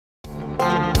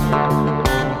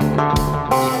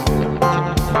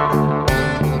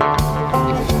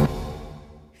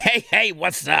Hey,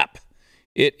 what's up?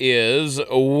 It is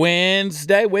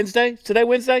Wednesday. Today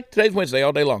Wednesday? Today's Wednesday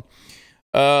all day long.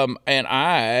 And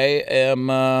I am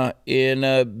in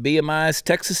BMI's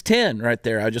Texas 10 right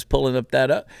there. I was just pulling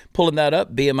that up.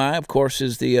 BMI, of course,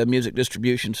 is the music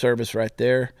distribution service right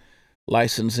there.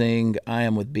 Licensing. I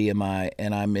am with BMI,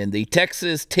 and I'm in the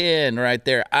Texas 10 right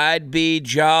there. I'd be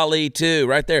jolly too.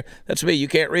 Right there. That's me. You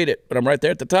can't read it, but I'm right there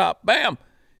at the top. Bam!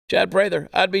 Chad Prather.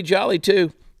 I'd be jolly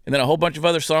too. And then a whole bunch of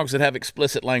other songs that have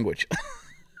explicit language.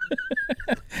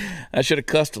 I should have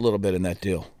cussed a little bit in that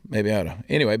deal. Maybe I ought to.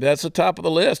 Anyway, but that's the top of the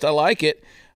list. I like it.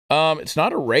 It's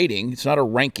not a rating. It's not a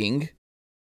ranking.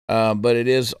 But it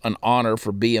is an honor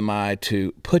for BMI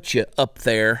to put you up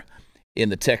there in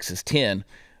the Texas 10.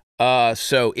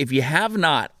 So if you have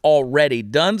not already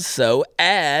done so,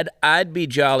 add I'd Be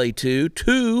Jolly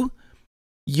to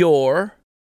your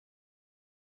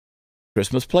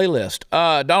Christmas playlist.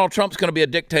 Donald Trump's going to be a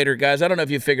dictator, guys. I don't know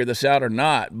if you figured this out or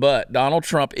not, but Donald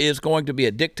Trump is going to be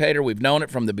a dictator. We've known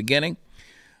it from the beginning.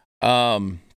 He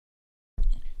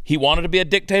wanted to be a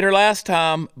dictator last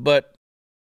time, but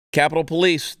Capitol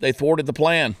Police, they thwarted the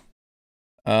plan.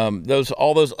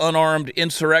 All those unarmed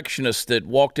insurrectionists that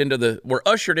were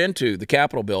ushered into the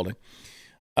Capitol building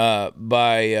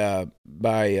by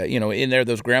in there,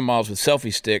 those grandmas with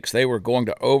selfie sticks, they were going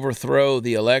to overthrow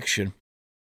the election.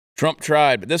 Trump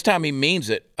tried, but this time he means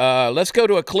it. Let's go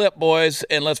to a clip, boys,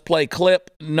 and let's play clip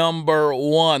number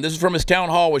 1. This is from his town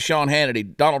hall with Sean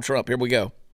Hannity. Donald Trump, here we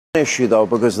go. Issue, though,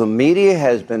 because the media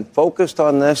has been focused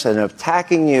on this and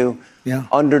attacking you.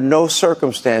 Under no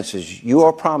circumstances. You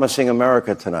are promising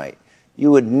America tonight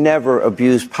you would never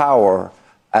abuse power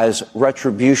as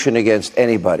retribution against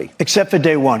anybody. Except for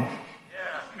day one.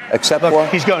 Except Look, what?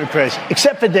 he's going crazy.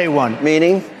 Except for day one.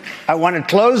 Meaning? I want to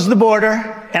close the border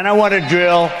and I want to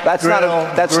drill. That's not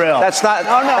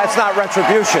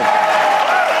retribution.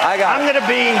 I'm going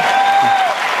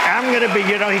to be, he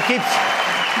keeps,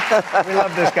 we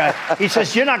love this guy. He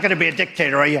says, you're not going to be a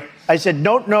dictator, are you? I said,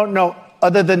 no,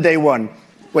 other than day one.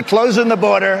 We're closing the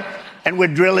border and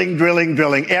we're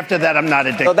drilling. After that, I'm not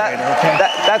a dictator. So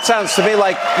that sounds to me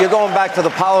like you're going back to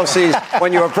the policies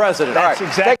when you were president. That's all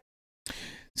right. Exactly.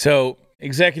 So,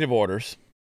 executive orders,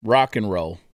 rock and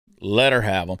roll. Let her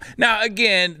have them. Now,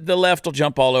 again, the left will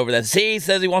jump all over that. See, he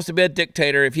says he wants to be a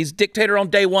dictator. If he's dictator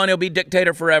on day one, he'll be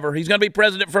dictator forever. He's going to be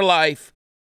president for life.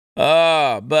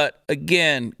 But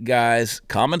again, guys,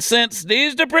 common sense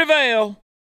needs to prevail.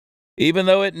 Even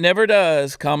though it never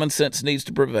does, common sense needs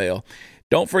to prevail.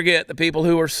 Don't forget the people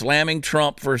who are slamming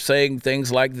Trump for saying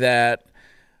things like that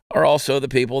are also the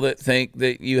people that think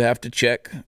that you have to check,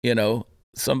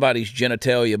 somebody's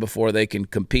genitalia before they can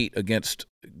compete against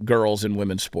girls in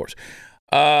women's sports.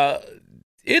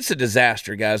 It's a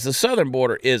disaster, guys. The southern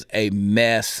border is a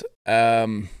mess.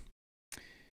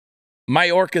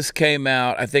 Mayorkas came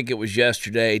out, I think it was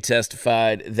yesterday,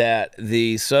 testified that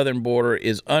the southern border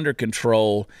is under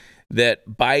control, that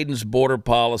Biden's border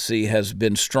policy has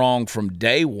been strong from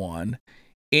day one.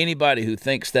 Anybody who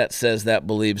thinks that, says that,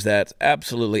 believes that's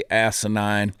absolutely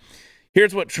asinine.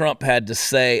 Here's what Trump had to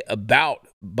say about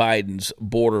Biden's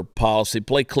border policy.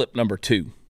 Play clip number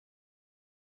 2.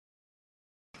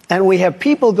 And we have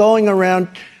people going around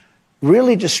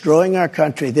really destroying our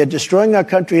country. They're destroying our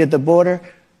country at the border.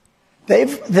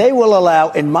 They will allow,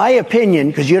 in my opinion,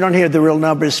 because you don't hear the real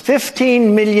numbers,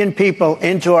 15 million people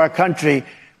into our country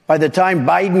by the time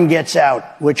Biden gets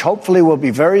out, which hopefully will be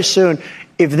very soon.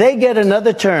 If they get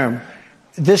another term,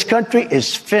 this country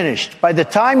is finished. By the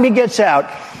time he gets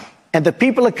out, and the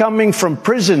people are coming from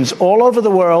prisons all over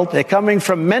the world, they're coming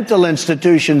from mental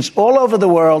institutions all over the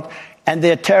world, and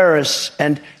they're terrorists.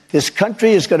 And this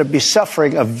country is going to be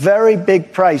suffering a very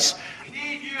big price.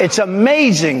 It's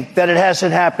amazing that it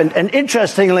hasn't happened. And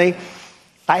interestingly,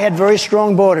 I had very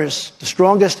strong borders, the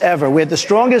strongest ever. We had the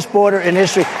strongest border in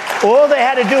history. All they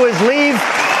had to do is leave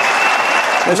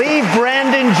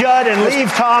Brandon Judd and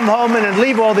leave Tom Homan and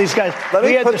leave all these guys. Let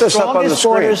me put this up on the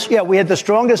screen. Yeah, we had the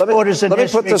strongest borders in history.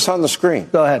 Let me put this on the screen.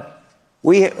 Go ahead.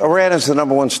 Iran is the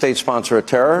number one state sponsor of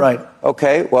terror. Right.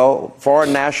 Okay, well,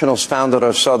 foreign nationals founded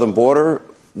our southern border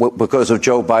because of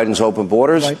Joe Biden's open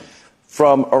borders. Right.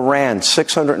 From Iran,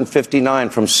 659.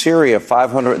 From Syria,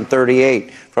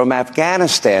 538. From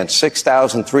Afghanistan,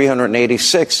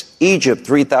 6,386. Egypt,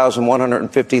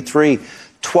 3,153.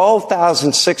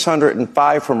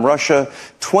 12,605 from Russia.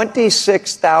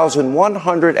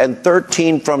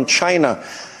 26,113 from China.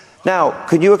 Now,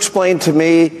 could you explain to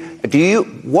me,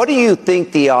 what do you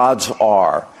think the odds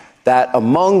are that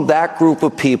among that group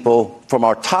of people, from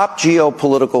our top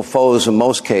geopolitical foes in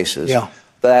most cases,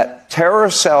 that terror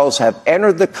cells have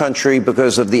entered the country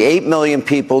because of the 8 million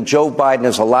people Joe Biden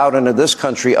has allowed into this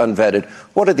country unvetted.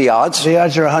 What are the odds? The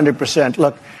odds are 100%.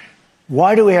 Look,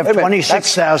 why do we have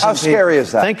 26,000 How scary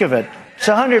is that? Think of it. It's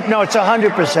 100. No, it's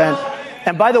 100%.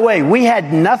 And by the way, we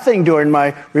had nothing during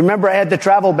remember I had the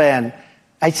travel ban.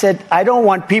 I said, I don't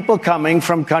want people coming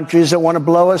from countries that want to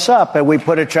blow us up. And we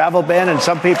put a travel ban, and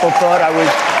some people thought I was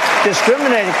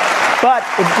discriminating. But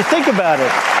if you think about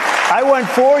it, I went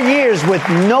 4 years with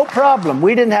no problem.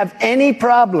 We didn't have any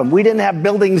problem. We didn't have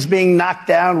buildings being knocked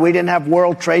down. We didn't have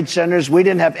World Trade Centers. We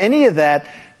didn't have any of that.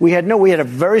 We had a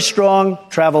very strong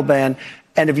travel ban.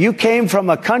 And if you came from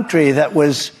a country that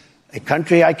was a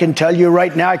country, I can tell you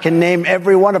right now, I can name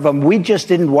every one of them. We just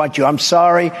didn't want you. I'm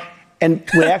sorry. And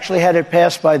we actually had it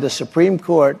passed by the Supreme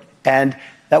Court, and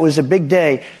that was a big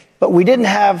day. But we didn't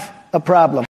have a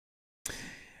problem.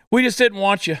 We just didn't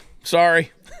want you.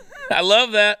 Sorry. I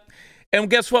love that. And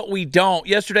guess what? We don't.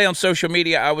 Yesterday on social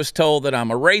media, I was told that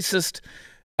I'm a racist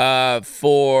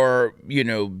for,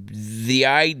 the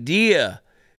idea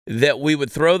that we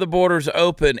would throw the borders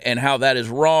open and how that is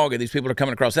wrong and these people are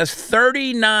coming across. That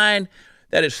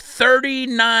is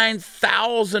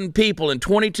 39,000 people in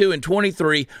 22 and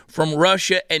 23 from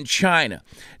Russia and China.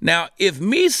 Now, if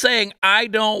me saying I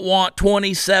don't want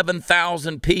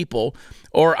 27,000 people,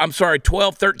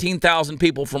 13,000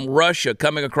 people from Russia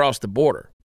coming across the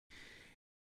border,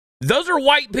 those are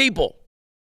white people.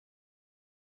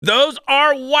 Those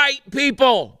are white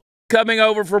people coming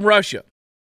over from Russia.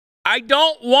 I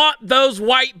don't want those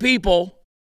white people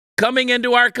coming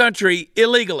into our country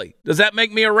illegally. Does that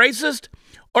make me a racist,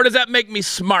 or does that make me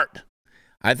smart?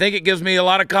 I think it gives me a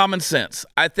lot of common sense.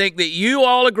 I think that you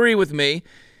all agree with me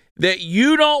that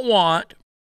you don't want,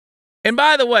 and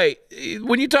by the way,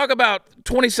 when you talk about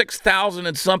 26,000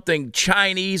 and something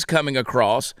Chinese coming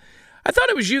across, I thought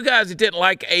it was you guys that didn't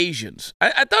like Asians.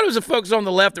 I thought it was the folks on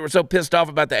the left that were so pissed off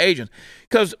about the Asians,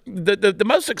 because the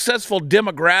most successful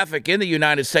demographic in the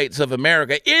United States of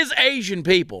America is Asian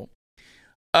people.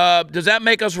 Does that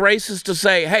make us racist to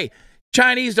say, hey,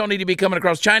 Chinese don't need to be coming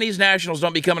across, Chinese nationals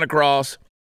don't be coming across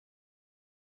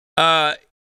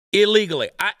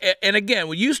illegally? And again,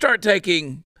 when you start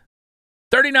taking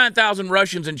 39,000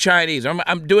 Russians and Chinese,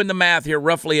 I'm doing the math here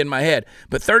roughly in my head,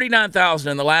 but 39,000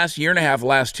 in the last year and a half,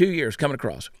 last 2 years coming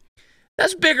across.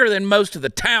 That's bigger than most of the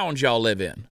towns y'all live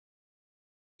in.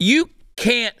 You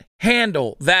can't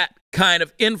handle that kind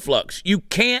of influx. You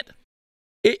can't.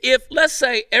 If, let's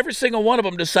say, every single one of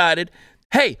them decided,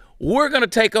 hey, we're going to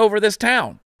take over this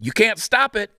town, you can't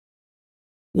stop it.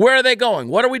 Where are they going?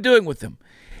 What are we doing with them?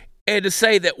 And to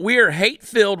say that we're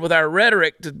hate-filled with our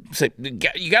rhetoric, to say,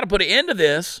 you got to put an end to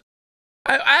this.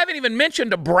 I haven't even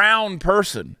mentioned a brown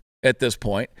person at this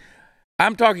point.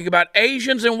 I'm talking about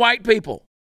Asians and white people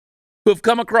who have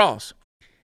come across.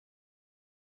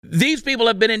 These people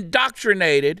have been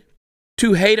indoctrinated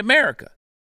to hate America.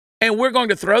 And we're going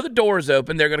to throw the doors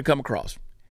open. They're going to come across.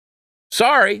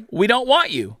 Sorry, we don't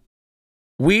want you.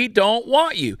 We don't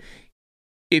want you.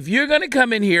 If you're going to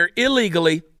come in here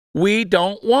illegally, we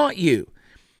don't want you.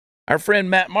 Our friend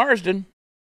Matt Marsden,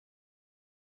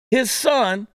 his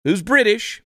son, who's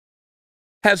British,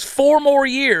 has 4 more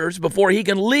years before he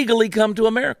can legally come to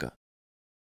America.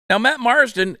 Now, Matt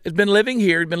Marsden has been living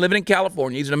here. He's been living in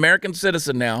California. He's an American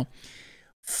citizen now.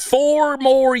 4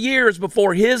 more years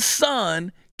before his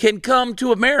son can come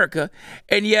to America,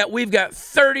 and yet we've got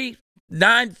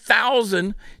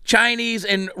 39,000 Chinese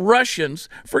and Russians.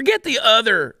 Forget the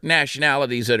other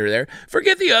nationalities that are there.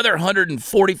 Forget the other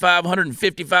 145,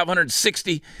 155,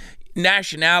 160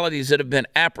 nationalities that have been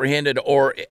apprehended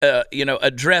or,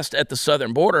 addressed at the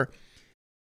southern border.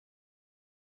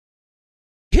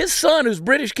 His son, who's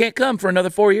British, can't come for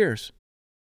another 4 years.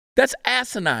 That's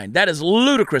asinine. That is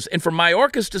ludicrous. And for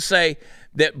Mayorkas to say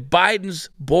that Biden's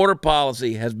border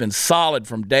policy has been solid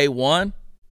from day one,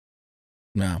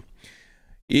 no.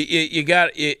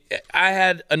 I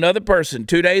had another person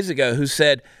 2 days ago who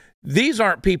said, these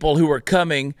aren't people who are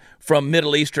coming from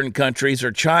Middle Eastern countries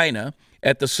or China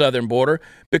at the southern border,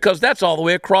 because that's all the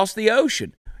way across the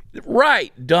ocean.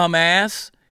 Right,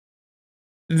 dumbass.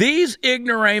 These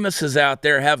ignoramuses out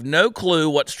there have no clue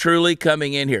what's truly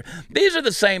coming in here. These are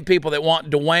the same people that want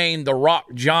Dwayne "The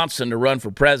Rock" Johnson to run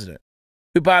for president,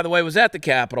 who, by the way, was at the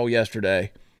Capitol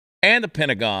yesterday and the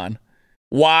Pentagon.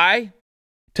 Why?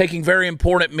 Taking very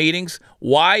important meetings.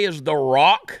 Why is The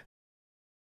Rock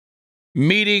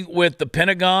meeting with the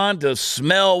Pentagon to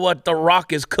smell what The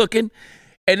Rock is cooking?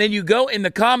 And then you go in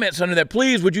the comments under that,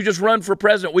 please, would you just run for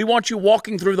president? We want you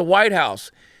walking through the White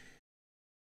House.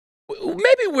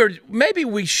 Maybe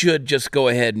we should just go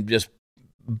ahead and just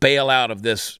bail out of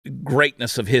this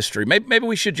greatness of history. Maybe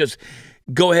we should just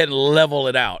go ahead and level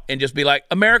it out and just be like,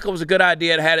 America was a good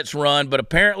idea. It had its run, but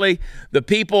apparently the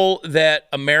people that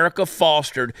America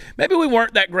fostered, maybe we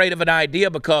weren't that great of an idea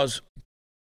because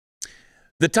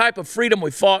the type of freedom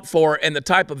we fought for and the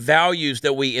type of values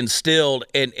that we instilled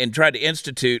and tried to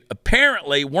institute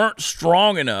apparently weren't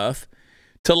strong enough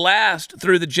to last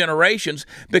through the generations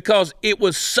because it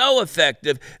was so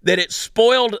effective that it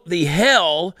spoiled the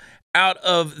hell out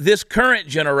of this current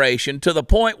generation to the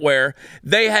point where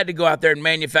they had to go out there and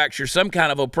manufacture some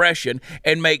kind of oppression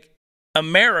and make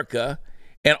America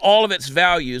and all of its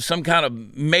values some kind of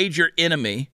major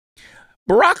enemy.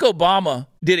 Barack Obama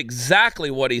did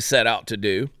exactly what he set out to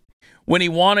do when he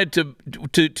wanted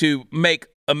to make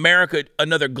America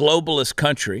another globalist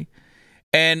country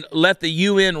and let the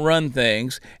UN run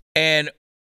things and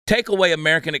take away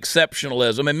American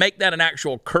exceptionalism and make that an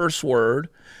actual curse word,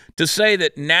 to say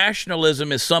that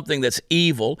nationalism is something that's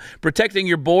evil, protecting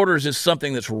your borders is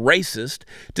something that's racist,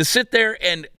 to sit there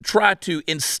and try to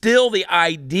instill the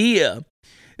idea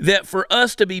that for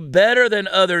us to be better than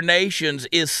other nations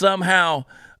is somehow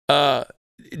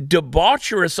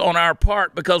debaucherous on our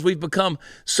part because we've become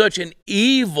such an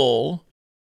evil,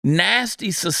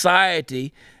 nasty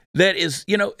society that is,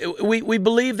 you know, we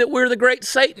believe that we're the great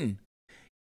Satan.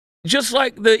 Just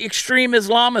like the extreme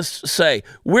Islamists say,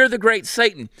 we're the great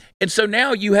Satan. And so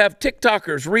now you have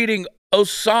TikTokers reading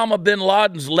Osama bin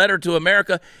Laden's letter to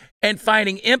America and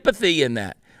finding empathy in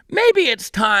that. Maybe it's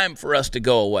time for us to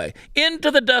go away into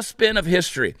the dustbin of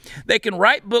history. They can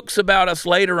write books about us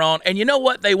later on, and you know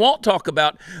what? They won't talk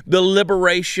about the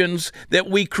liberations that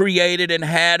we created and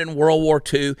had in World War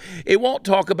II. It won't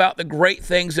talk about the great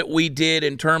things that we did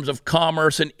in terms of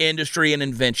commerce and industry and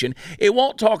invention. It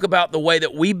won't talk about the way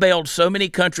that we bailed so many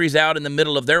countries out in the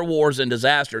middle of their wars and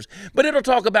disasters, but it'll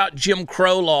talk about Jim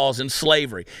Crow laws and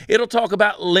slavery. It'll talk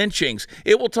about lynchings.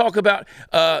 It will talk about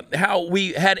how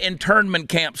we had internment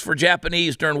camps for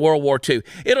Japanese during World War II.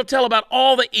 It'll tell about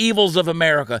all the evils of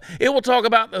America. It will talk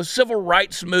about the civil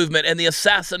rights movement and the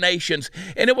assassinations,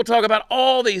 and it will talk about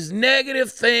all these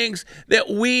negative things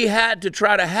that we had to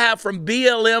try to have, from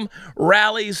BLM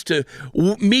rallies to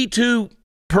Me Too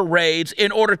parades,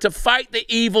 in order to fight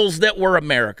the evils that were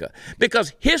America.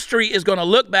 Because history is going to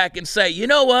look back and say, you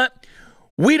know what?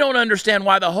 We don't understand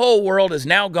why the whole world has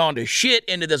now gone to shit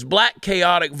into this black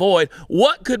chaotic void.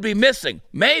 What could be missing?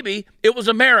 Maybe it was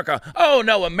America. Oh,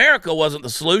 no, America wasn't the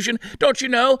solution. Don't you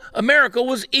know? America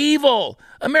was evil.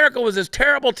 America was this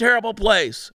terrible, terrible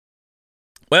place.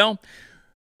 Well,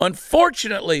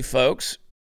 unfortunately, folks,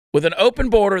 with an open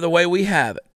border the way we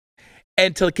have it,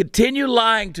 and to continue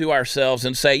lying to ourselves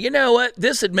and say, you know what,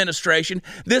 this administration,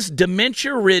 this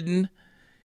dementia-ridden,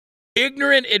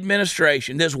 ignorant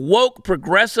administration, this woke,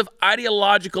 progressive,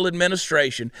 ideological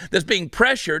administration that's being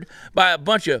pressured by a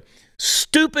bunch of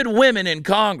stupid women in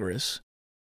Congress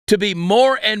to be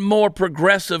more and more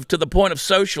progressive to the point of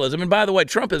socialism. And by the way,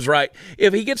 Trump is right.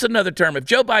 If he gets another term, if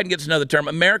Joe Biden gets another term,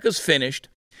 America's finished.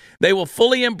 They will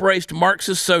fully embrace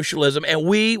Marxist socialism, and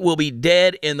we will be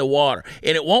dead in the water.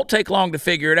 And it won't take long to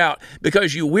figure it out,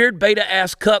 because you weird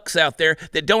beta-ass cucks out there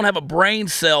that don't have a brain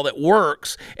cell that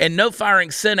works and no firing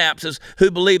synapses, who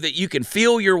believe that you can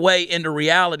feel your way into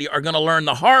reality, are going to learn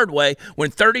the hard way when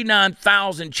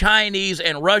 39,000 Chinese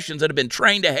and Russians that have been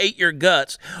trained to hate your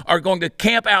guts are going to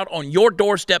camp out on your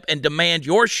doorstep and demand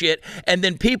your shit. And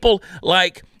then people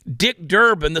like Dick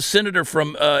Durbin, the senator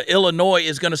from Illinois,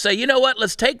 is going to say, you know what,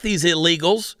 let's take these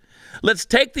illegals, let's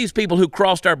take these people who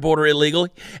crossed our border illegally,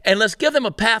 and let's give them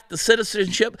a path to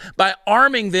citizenship by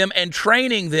arming them and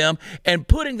training them and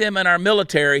putting them in our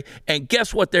military. And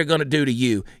guess what they're going to do to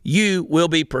you? You will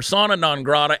be persona non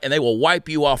grata, and they will wipe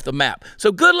you off the map.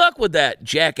 So good luck with that,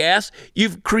 jackass.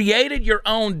 You've created your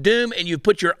own doom, and you've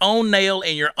put your own nail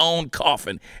in your own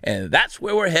coffin. And that's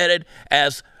where we're headed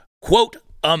as, quote,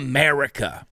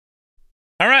 America.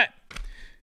 All right.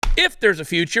 If there's a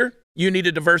future, you need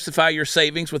to diversify your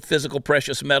savings with physical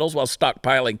precious metals while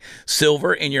stockpiling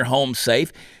silver in your home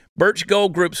safe. Birch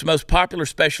Gold Group's most popular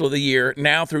special of the year,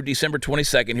 now through December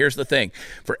 22nd. Here's the thing.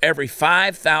 For every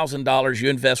 $5,000 you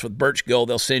invest with Birch Gold,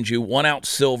 they'll send you 1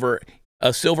 ounce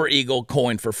a Silver Eagle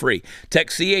coin for free.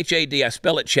 Text CHAD, I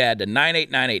spell it Chad, to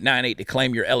 989898 to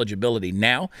claim your eligibility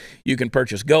now. You can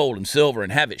purchase gold and silver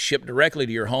and have it shipped directly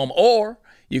to your home, or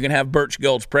you can have Birch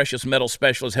Gold's precious metal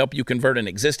specialist help you convert an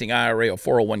existing IRA or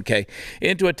 401k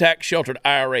into a tax-sheltered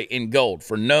IRA in gold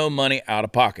for no money out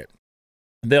of pocket.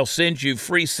 They'll send you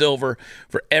free silver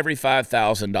for every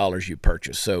 $5,000 you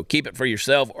purchase. So keep it for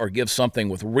yourself or give something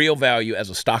with real value as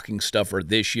a stocking stuffer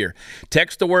this year.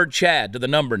 Text the word Chad to the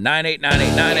number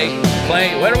 989898.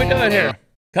 Clay, what are we doing here?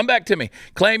 Come back to me.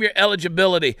 Claim your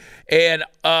eligibility. And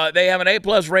they have an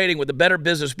A-plus rating with the Better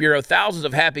Business Bureau. Thousands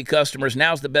of happy customers.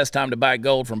 Now's the best time to buy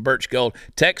gold from Birch Gold.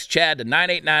 Text Chad to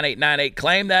 989898.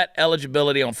 Claim that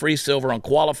eligibility on free silver on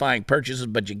qualifying purchases,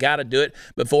 but you got to do it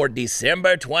before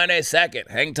December 22nd.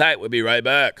 Hang tight. We'll be right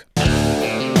back.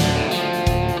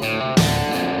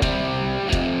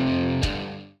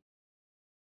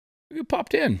 You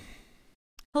popped in.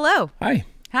 Hello. Hi.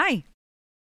 Hi.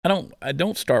 I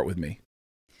don't start with me.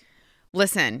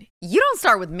 Listen, you don't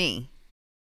start with me.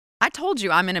 I told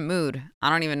you I'm in a mood. I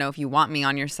don't even know if you want me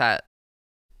on your set.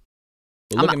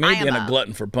 Well, look at me being a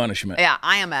glutton for punishment. Yeah,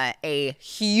 I am a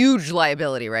huge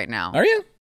liability right now. Are you?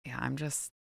 Yeah,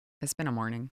 it's been a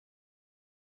morning.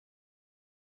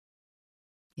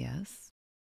 Yes.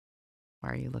 Why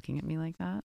are you looking at me like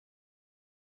that?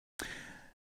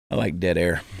 I like dead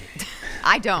air.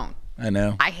 I don't. I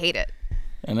know. I hate it.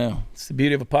 I know. It's the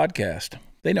beauty of a podcast.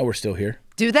 They know we're still here.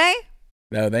 Do they?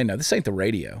 No, they know. This ain't the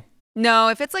radio. No,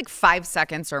 if it's like 5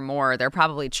 seconds or more, they're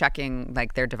probably checking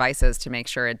like their devices to make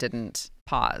sure it didn't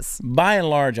pause. By and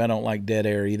large, I don't like dead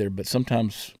air either, but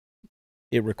sometimes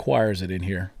it requires it in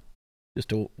here just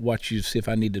to watch you, see if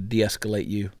I need to de-escalate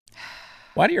you.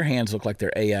 Why do your hands look like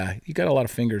they're AI? You got a lot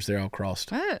of fingers there all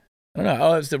crossed. What? I don't know.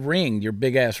 Oh, it's the ring, your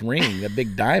big-ass ring, that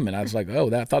big diamond. I was like, oh,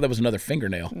 I thought that was another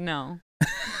fingernail. No.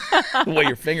 The way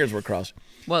your fingers were crossed.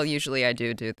 Well, usually I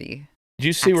do the Did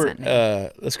you see where,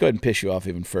 let's go ahead and piss you off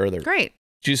even further. Great.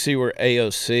 Did you see where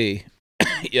AOC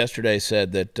yesterday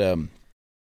said that,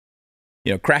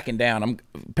 cracking down, I'm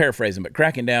paraphrasing, but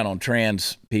cracking down on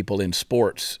trans people in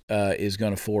sports is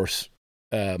going to force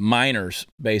minors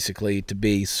basically to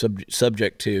be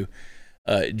subject to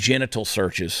genital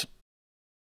searches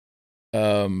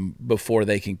before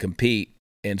they can compete.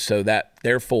 And so that,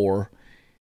 therefore,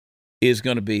 is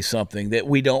going to be something that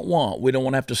we don't want. We don't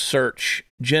want to have to search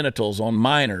genitals on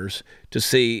minors to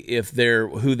see if they're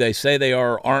who they say they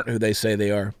are or aren't who they say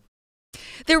they are.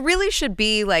 There really should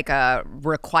be like a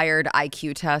required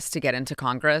IQ test to get into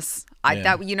Congress.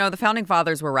 The founding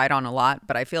fathers were right on a lot,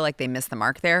 but I feel like they missed the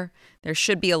mark there. There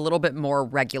should be a little bit more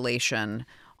regulation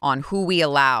on who we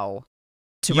allow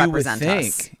to represent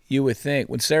us. You would think.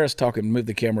 When Sarah's talking, move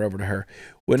the camera over to her.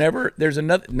 Whenever there's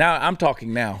another, now I'm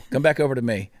talking now. Come back over to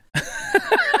me.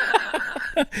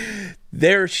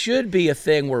 There should be a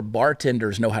thing where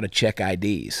bartenders know how to check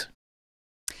IDs.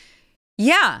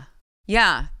 Yeah.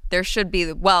 There should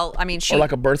be. Well, I mean, or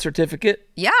like a birth certificate.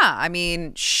 Yeah, I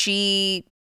mean, she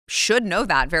should know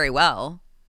that very well.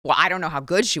 Well, I don't know how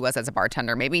good she was as a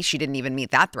bartender. Maybe she didn't even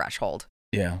meet that threshold.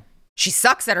 Yeah. She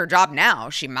sucks at her job now.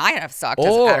 She might have sucked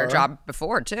at her job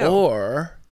before too.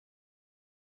 Or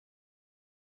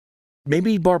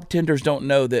maybe bartenders don't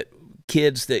know that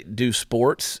kids that do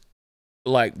sports,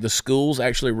 like the schools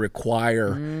actually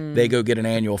require they go get an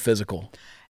annual physical.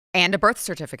 And a birth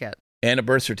certificate.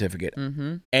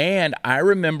 Mm-hmm. And I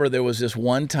remember there was this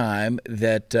one time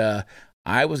that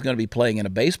I was going to be playing in a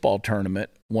baseball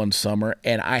tournament one summer,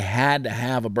 and I had to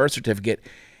have a birth certificate.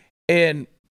 And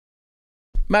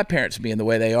my parents, being the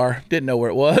way they are, didn't know where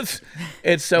it was.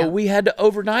 And so we had to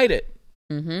overnight it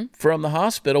from the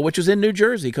hospital, which was in New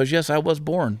Jersey, because, yes, I was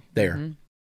born there. Mm-hmm.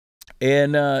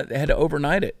 And they had to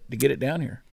overnight it to get it down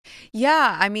here.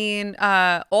 Yeah, I mean,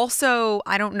 also,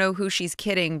 I don't know who she's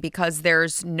kidding, because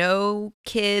there's no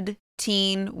kid,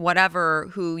 teen, whatever,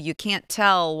 who you can't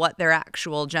tell what their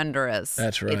actual gender is.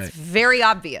 That's right. It's very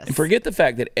obvious. And forget the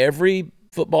fact that every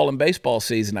football and baseball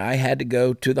season, I had to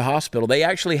go to the hospital. They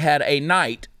actually had a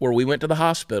night where we went to the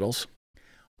hospitals.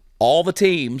 All the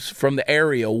teams from the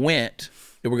area went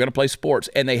that were going to play sports,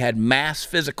 and they had mass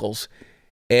physicals,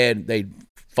 and they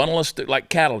funnel us through like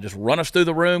cattle, just run us through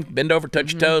the room, bend over,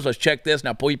 touch your toes, let's check this,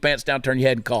 now pull your pants down, turn your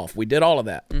head, and cough. We did all of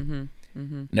that.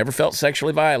 Never felt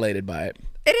sexually violated by it.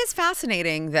 It is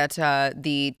fascinating that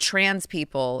the trans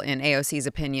people, in AOC's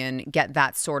opinion, get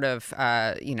that sort of,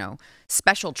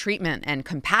 special treatment and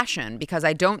compassion, because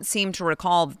I don't seem to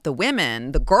recall the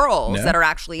women, the girls that are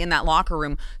actually in that locker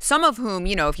room, some of whom,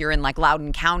 if you're in like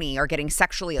Loudoun County, are getting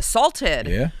sexually assaulted.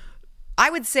 Yeah. I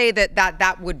would say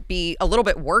that would be a little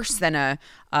bit worse than a,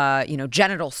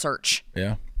 genital search.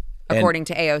 Yeah. According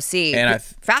to AOC. And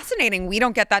fascinating. We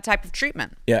don't get that type of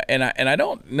treatment. Yeah, and I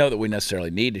don't know that we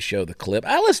necessarily need to show the clip.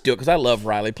 Let's do it, because I love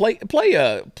Riley. Play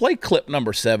clip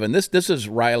number 7. This is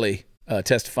Riley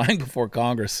testifying before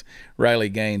Congress. Riley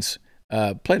Gaines.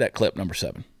 Play that clip number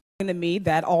 7. To me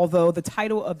that although the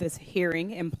title of this hearing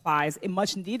implies a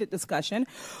much needed discussion,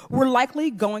 we're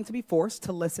likely going to be forced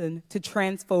to listen to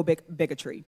transphobic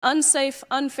bigotry. Unsafe,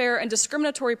 unfair, and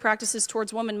discriminatory practices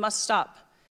towards women must stop.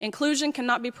 Inclusion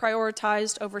cannot be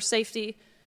prioritized over safety,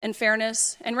 and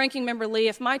fairness. And Ranking Member Lee,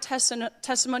 if my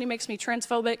testimony makes me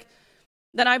transphobic,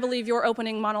 then I believe your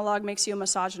opening monologue makes you a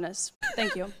misogynist.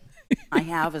 Thank you. I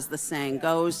have, as the saying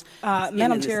goes.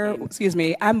 Madam Chair, excuse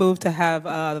me, I move to have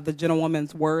the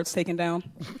gentlewoman's words taken down.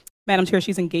 Madam Chair,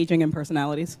 she's engaging in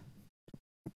personalities.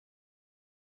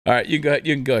 All right, you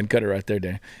can go ahead and cut it right there,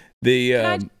 Dan.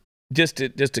 Just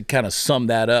to kind of sum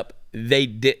that up, they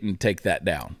didn't take that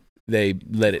down. They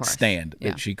let it stand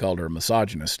that she called her a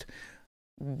misogynist.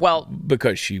 Well,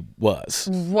 because she was.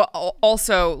 Well,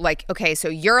 also, like, okay, so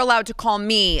you're allowed to call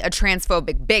me a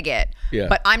transphobic bigot,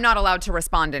 but I'm not allowed to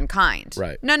respond in kind.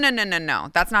 Right. No.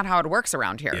 That's not how it works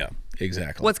around here. Yeah,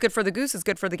 exactly. What's good for the goose is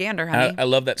good for the gander, honey. I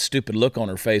love that stupid look on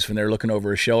her face when they're looking over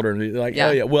her shoulder and be like, oh,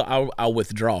 yeah, well, I'll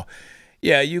withdraw.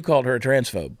 Yeah, you called her a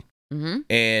transphobe.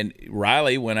 And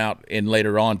Riley went out and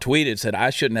later on tweeted, said, I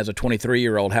shouldn't, as a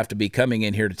 23-year-old, have to be coming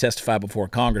in here to testify before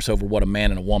Congress over what a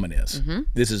man and a woman is.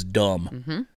 This is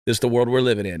dumb. This is the world we're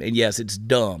living in. And yes, it's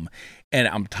dumb. And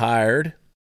I'm tired.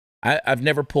 I've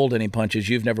never pulled any punches.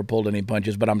 You've never pulled any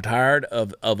punches. But I'm tired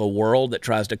of a world that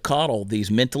tries to coddle these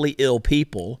mentally ill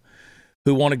people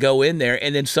who want to go in there.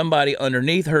 And then somebody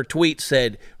underneath her tweet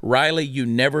said, Riley, you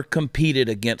never competed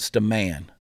against a man.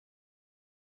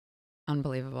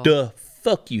 Unbelievable. The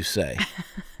fuck you say?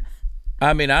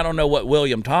 I mean, I don't know what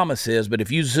William Thomas is, but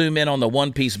if you zoom in on the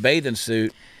one-piece bathing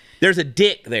suit, there's a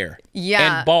dick there.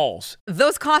 Yeah. And balls.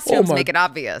 Those costumes make it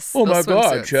obvious. Oh, my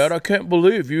God, Chad, I can't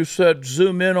believe you said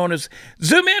zoom in on his...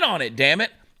 Zoom in on it, damn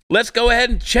it. Let's go ahead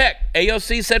and check.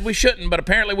 AOC said we shouldn't, but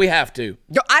apparently we have to.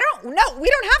 No, we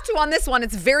don't have to on this one.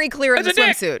 It's very clear in the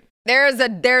swimsuit. There's a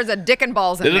dick and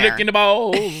balls in there. There's a dick in the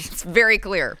balls. It's very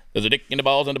clear. There's a dick in the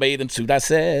balls in the bathing suit, I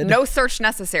said. No search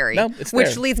necessary. No, it's Which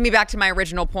there. leads me back to my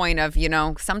original point of,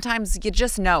 sometimes you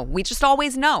just know. We just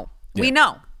always know. Yeah. We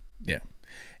know. Yeah.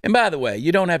 And by the way,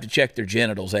 you don't have to check their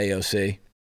genitals, AOC.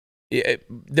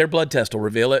 Their blood test will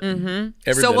reveal it.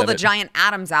 So will the giant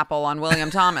Adam's apple on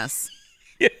William Thomas.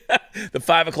 The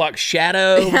 5 o'clock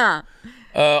shadow. Yeah.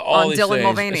 All on these Dylan things.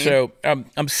 Mulvaney. So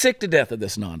I'm sick to death of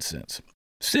this nonsense.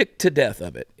 Sick to death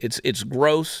of it. It's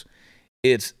gross.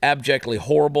 It's abjectly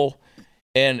horrible,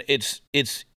 and it's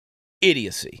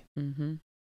idiocy.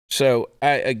 So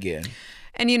and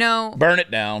burn it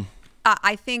down.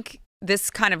 I think this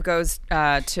kind of goes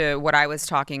to what I was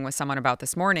talking with someone about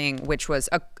this morning, which was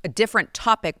a different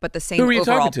topic, but the same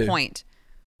overall point.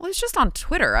 Well, it's just on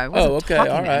Twitter. I wasn't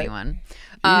talking to anyone.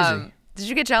 Easy. Did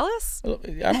you get jealous?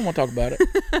 I don't want to talk about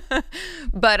it.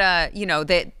 But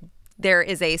that there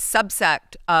is a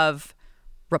subsect of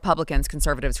Republicans,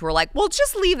 conservatives who are like, well,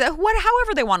 just leave them.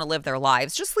 However they want to live their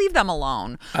lives, just leave them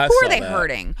alone. Who are they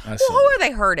hurting? Well, who are they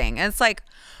hurting? And it's like,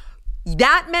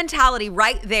 that mentality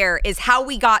right there is how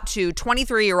we got to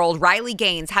 23-year-old Riley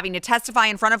Gaines having to testify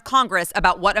in front of Congress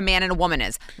about what a man and a woman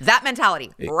is. That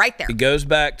mentality right there. It goes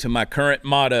back to my current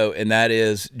motto, and that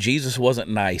is Jesus wasn't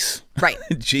nice. Right.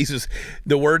 Jesus,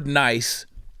 the word nice,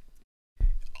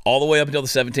 all the way up until the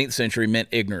 17th century meant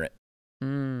ignorant.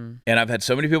 And I've had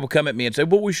so many people come at me and say,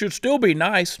 well, we should still be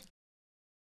nice.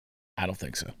 I don't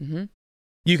think so.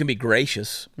 You can be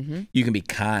gracious. You can be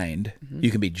kind.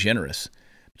 You can be generous.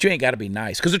 But you ain't got to be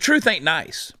nice, because the truth ain't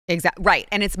nice. Exactly. Right.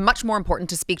 And it's much more important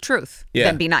to speak truth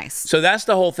than be nice. So that's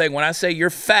the whole thing. When I say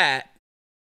you're fat,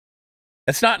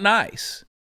 that's not nice,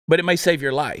 but it may save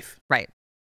your life. Right.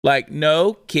 Like,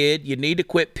 no, kid, you need to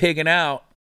quit pigging out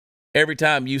every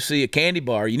time you see a candy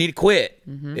bar. You need to quit.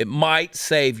 It might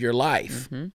save your life.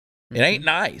 It ain't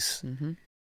nice.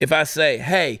 If I say,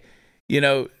 hey,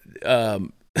 those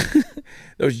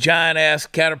giant-ass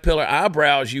caterpillar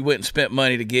eyebrows you went and spent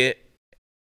money to get,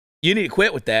 you need to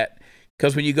quit with that,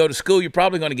 because when you go to school, you're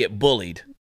probably going to get bullied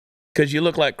because you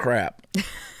look like crap.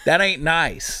 That ain't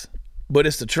nice, but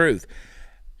it's the truth.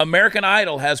 American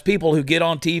Idol has people who get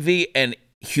on TV and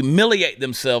humiliate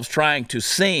themselves trying to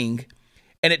sing,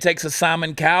 and it takes a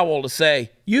Simon Cowell to say,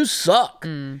 you suck.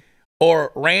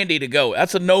 Or Randy to go,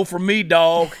 that's a no for me,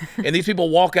 dog. And these people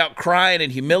walk out crying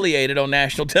and humiliated on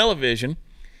national television.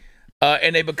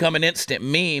 And they become an instant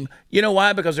meme. You know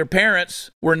why? Because their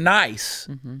parents were nice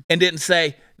and didn't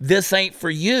say, this ain't for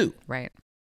you. Right.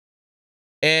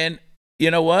 And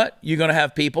you know what? You're going to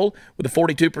have people with a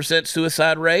 42%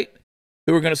 suicide rate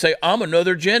who are going to say, I'm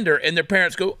another gender. And their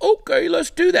parents go, okay, let's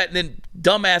do that. And then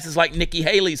dumbasses like Nikki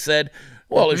Haley said,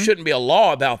 well, there shouldn't be a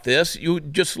law about this. You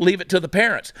just leave it to the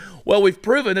parents. Well, we've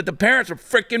proven that the parents are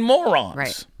freaking morons.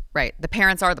 Right. Right. The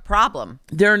parents are the problem.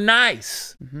 They're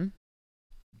nice.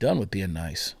 Done with being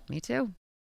nice. Me too.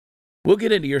 We'll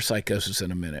get into your psychosis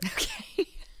in a minute. Okay.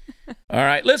 All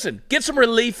right. Listen, get some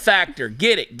Relief Factor.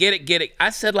 Get it.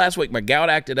 I said last week my gout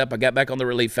acted up. I got back on the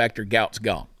Relief Factor. Gout's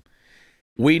gone.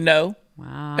 We know.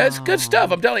 Wow. That's good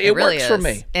stuff. I'm telling you, it really works for is.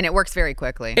 me. And it works very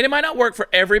quickly. And it might not work for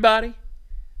everybody,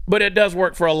 but it does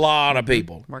work for a lot of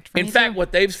people. Worked for In me fact, too.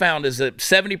 what they've found is that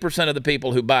 70% of the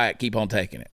people who buy it keep on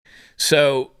taking it.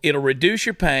 So it'll reduce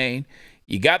your pain.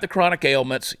 You got the chronic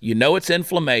ailments. You know it's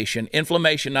inflammation.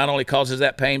 Inflammation not only causes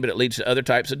that pain, but it leads to other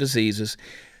types of diseases.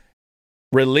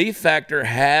 Relief Factor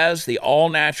has the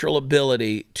all-natural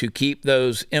ability to keep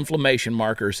those inflammation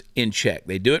markers in check.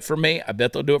 They do it for me. I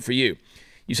bet they'll do it for you.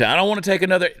 You say, I don't want to take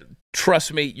another.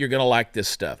 Trust me, you're going to like this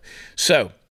stuff.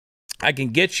 So I can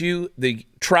get you the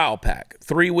trial pack,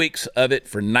 3 weeks of it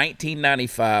for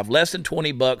 $19.95, less than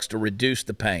 $20 to reduce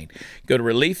the pain. Go to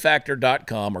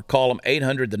relieffactor.com or call them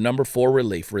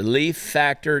 800-4-RELIEF.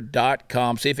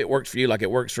 Relieffactor.com. See if it works for you like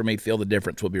it works for me. Feel the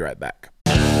difference. We'll be right back.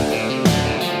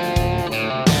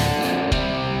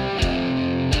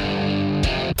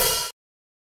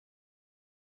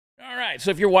 All right,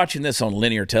 so if you're watching this on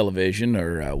linear television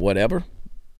or whatever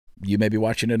you may be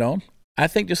watching it on, I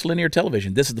think just linear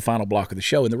television. This is the final block of the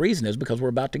show, and the reason is because we're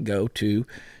about to go to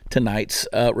tonight's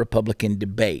Republican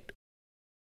debate.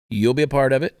 You'll be a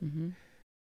part of it.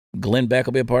 Mm-hmm. Glenn Beck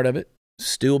will be a part of it.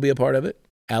 Stu will be a part of it.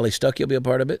 Allie Stuckey will be a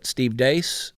part of it. Steve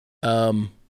Dace. I'll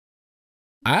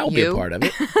be a part of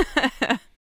it.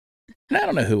 And I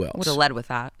don't know who else. Would have led with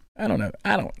that. I don't know.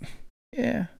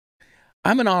 Yeah.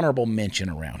 I'm an honorable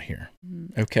mention around here.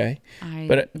 Okay,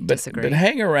 I disagree. But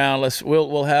hang around.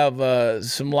 We'll have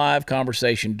some live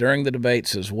conversation during the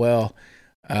debates as well.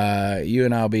 You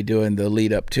and I'll be doing the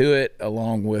lead up to it,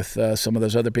 along with some of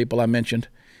those other people I mentioned.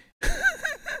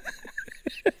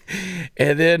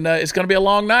 And then it's going to be a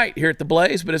long night here at the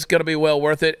Blaze, but it's going to be well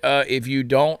worth it. If you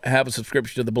don't have a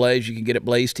subscription to the Blaze, you can get it at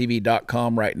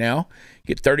blazetv.com right now.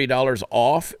 Get $30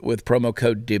 off with promo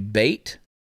code DEBATE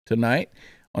tonight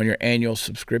on your annual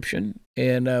subscription,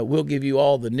 and we'll give you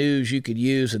all the news you could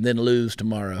use and then lose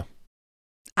tomorrow.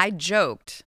 I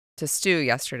joked to Stu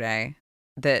yesterday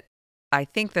that I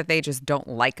think that they just don't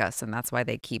like us, and that's why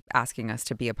they keep asking us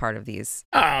to be a part of these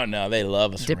Oh, no, they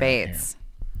love us debates.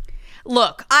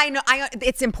 Look, I know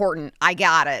it's important. I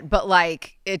got it. But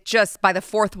like, it just, by the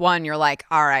fourth one, you're like,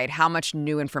 all right, how much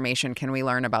new information can we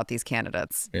learn about these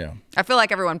candidates? Yeah. I feel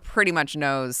like everyone pretty much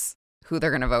knows who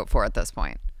they're going to vote for at this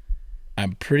point.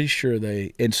 I'm pretty sure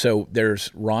and so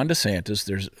there's Ron DeSantis,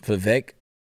 there's Vivek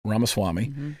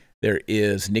Ramaswamy, there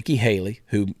is Nikki Haley,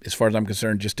 who, as far as I'm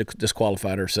concerned, just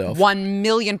disqualified herself.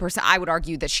 1,000,000%. I would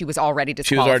argue that she was already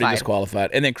disqualified. She was already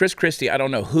disqualified. And then Chris Christie, I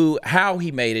don't know how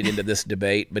he made it into this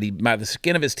debate, but by the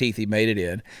skin of his teeth, he made it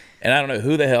in. And I don't know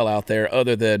who the hell out there,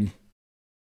 other than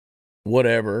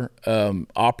whatever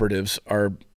operatives,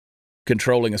 are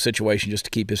controlling a situation just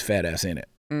to keep his fat ass in it.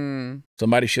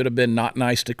 Somebody should have been not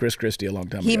nice to Chris Christie a long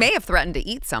time ago. He may have threatened to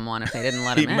eat someone if they didn't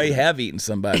let him in. He may have eaten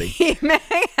somebody. He may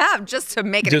have, just to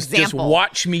make an example. Just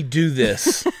watch me do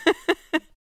this.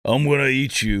 I'm going to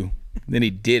eat you. And then he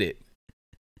did it.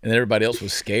 And everybody else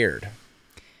was scared.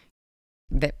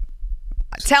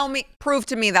 Prove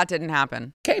to me that didn't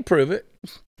happen. Can't prove it.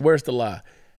 Where's the lie?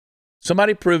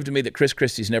 Somebody prove to me that Chris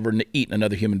Christie's never eaten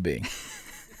another human being.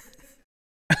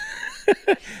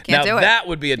 Now that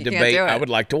would be a debate I would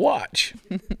like to watch.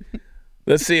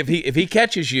 Let's see if he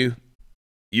catches you,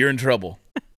 you're in trouble.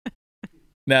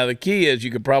 Now the key is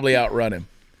you could probably outrun him.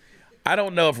 I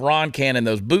don't know if Ron can in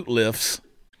those boot lifts.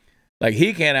 Like,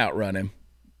 he can't outrun him,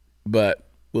 but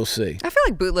we'll see. I feel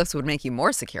like boot lifts would make you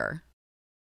more secure.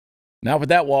 Not with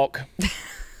that walk.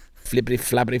 Flippity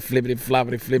floppity flippity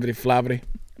floppity flippity floppity.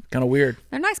 Kind of weird.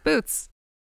 They're nice boots.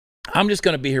 I'm just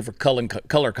going to be here for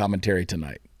color commentary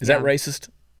tonight. Is that racist?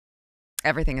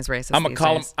 Everything is racist.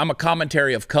 I'm a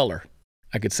commentary of color.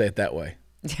 I could say it that way.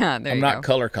 Yeah, there you go. I'm not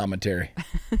color commentary.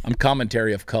 I'm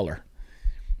commentary of color.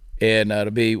 And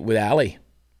it'll be with Allie,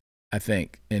 I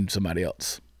think, and somebody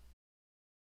else.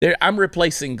 I'm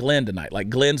replacing Glenn tonight. Like,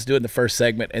 Glenn's doing the first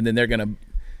segment, and then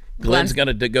Glenn's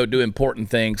going to go do important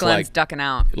things. Glenn's ducking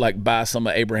out. Like buy some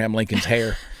of Abraham Lincoln's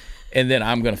hair, and then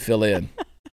I'm going to fill in.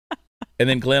 And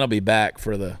then Glenn will be back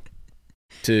for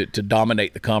to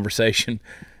dominate the conversation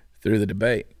through the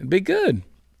debate. It'd be good.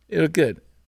 It'll be good.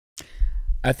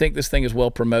 I think this thing is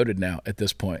well promoted now at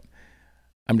this point.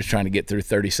 I'm just trying to get through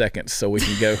 30 seconds so we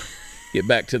can get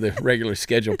back to the regular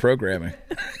scheduled programming.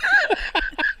 It's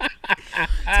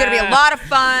going to be a lot of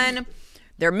fun.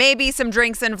 There may be some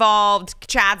drinks involved.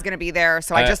 Chad's going to be there,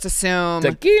 so I just assume.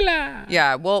 Tequila.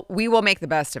 Yeah, well, we will make the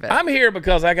best of it. I'm here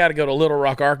because I got to go to Little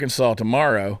Rock, Arkansas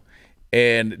tomorrow,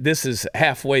 and this is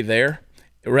halfway there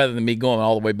rather than me going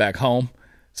all the way back home.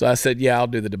 So I said, yeah, I'll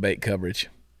do the debate coverage.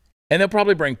 And they'll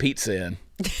probably bring pizza in.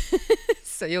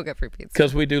 So you'll get free pizza.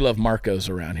 Because we do love Marco's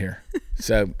around here.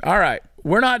 So, all right.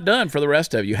 We're not done for the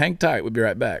rest of you. Hang tight. We'll be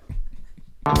right back.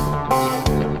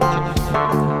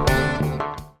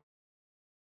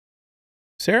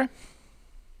 Sarah?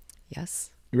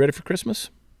 Yes. You ready for Christmas?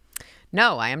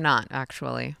 No, I am not,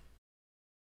 actually.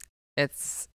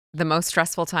 It's the most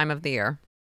stressful time of the year.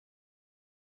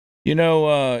 You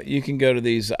know, you can go to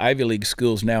these Ivy League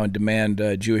schools now and demand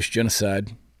Jewish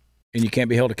genocide, and you can't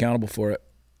be held accountable for it.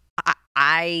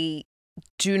 I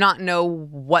do not know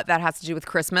what that has to do with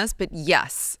Christmas, but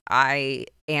yes, I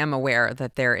am aware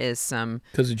that there is some...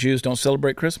 Because the Jews don't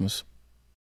celebrate Christmas.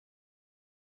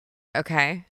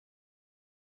 Okay.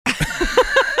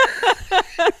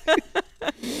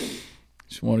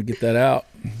 Just want to get that out,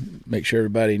 make sure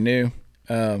everybody knew.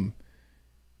 But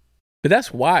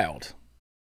that's wild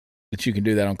that you can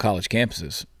do that on college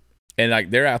campuses. And like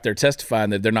they're out there testifying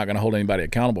that they're not going to hold anybody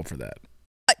accountable for that.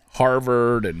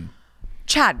 Harvard and...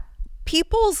 Chad,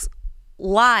 people's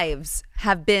lives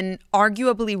have been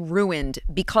arguably ruined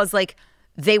because, like,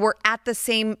 they were at the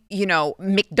same, you know,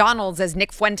 McDonald's as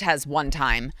Nick Fuentes one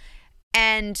time.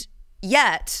 And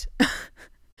yet...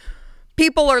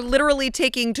 people are literally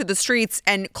taking to the streets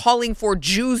and calling for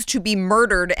Jews to be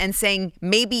murdered and saying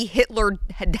maybe Hitler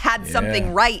had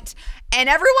something right. And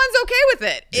everyone's okay with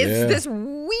it. It's this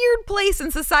weird place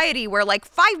in society where like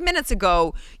 5 minutes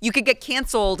ago, you could get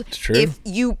canceled if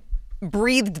you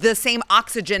breathed the same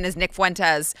oxygen as Nick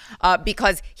Fuentes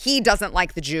because he doesn't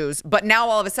like the Jews. But now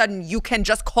all of a sudden you can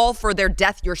just call for their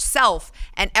death yourself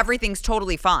and everything's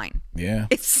totally fine. Yeah.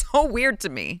 It's so weird to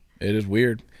me. It is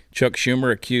weird. Chuck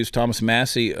Schumer accused Thomas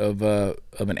Massie of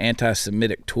an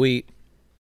anti-Semitic tweet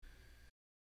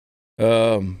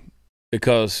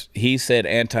because he said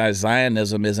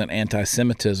anti-Zionism isn't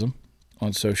anti-Semitism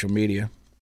on social media.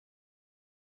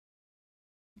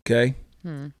 Okay?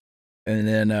 And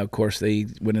then, of course, they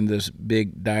went into this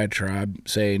big diatribe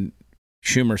saying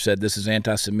Schumer said this is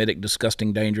anti-Semitic,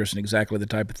 disgusting, dangerous, and exactly the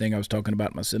type of thing I was talking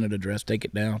about in my Senate address. Take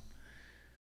it down.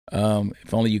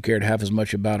 If only you cared half as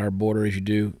much about our border as you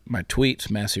do my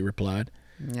tweets, Massie replied.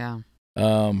 Yeah.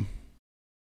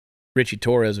 Richie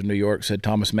Torres of New York said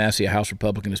Thomas Massie, a House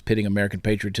Republican, is pitting American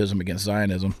patriotism against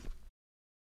Zionism.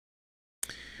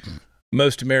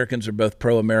 Most Americans are both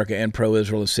pro-America and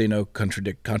pro-Israel and see no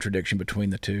contradiction between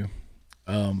the two.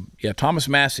 Yeah, Thomas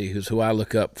Massie, who's who I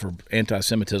look up for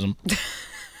anti-Semitism.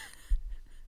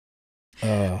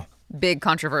 Big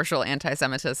controversial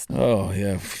anti-Semitist. Oh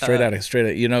yeah, straight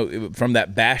out. You know, from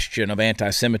that bastion of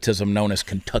anti-Semitism known as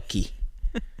Kentucky.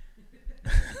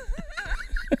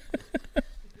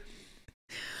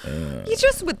 You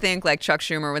just would think like Chuck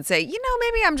Schumer would say, you know,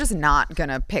 maybe I'm just not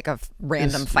gonna pick a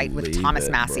random fight with Thomas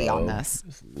Massie on this.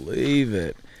 Just leave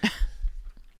it.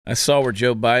 I saw where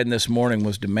Joe Biden this morning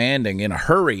was demanding in a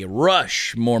hurry, a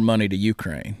rush, more money to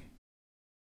Ukraine.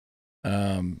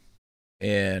 Of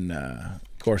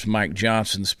course, Mike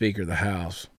Johnson, Speaker of the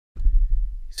House,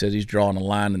 says he's drawing a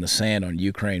line in the sand on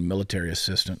Ukraine military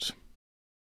assistance.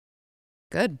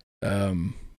 Good.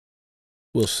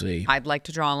 We'll see. I'd like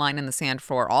to draw a line in the sand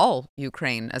for all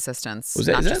Ukraine assistance. Is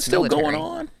that still going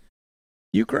on?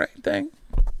 Ukraine thing?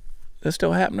 That's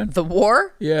still happening? The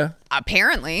war? Yeah.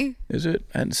 Apparently. Is it?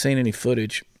 I hadn't seen any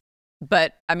footage.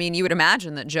 But, I mean, you would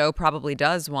imagine that Joe probably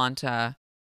does want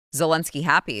Zelensky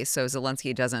happy, so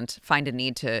Zelensky doesn't find a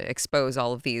need to expose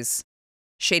all of these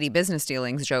shady business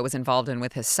dealings Joe was involved in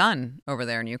with his son over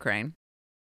there in Ukraine.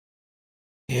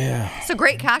 Yeah. It's a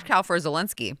great cash cow for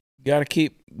Zelensky. Gotta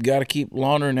keep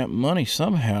laundering that money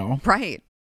somehow. Right.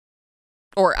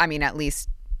 Or, I mean, at least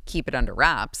keep it under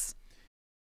wraps.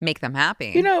 Make them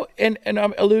happy. You know, and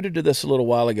I alluded to this a little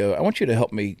while ago. I want you to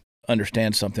help me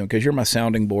understand something because you're my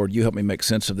sounding board. You help me make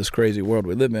sense of this crazy world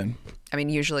we live in. I mean,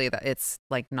 usually it's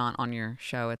like not on your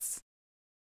show. It's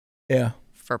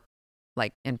for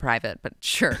like in private, but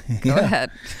sure, go ahead.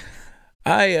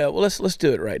 Well, let's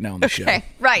do it right now on the show. Okay,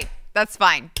 right. That's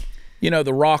fine. You know,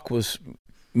 The Rock was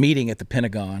meeting at the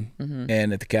Pentagon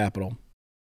and at the Capitol.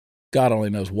 God only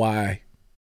knows why.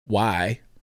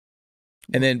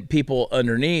 And then people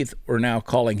underneath were now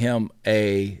calling him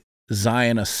a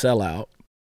Zionist sellout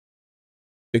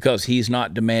because he's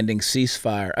not demanding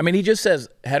ceasefire. I mean, he just says,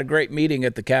 had a great meeting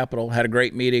at the Capitol, had a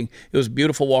great meeting. It was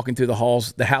beautiful walking through the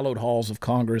halls, the hallowed halls of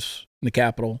Congress in the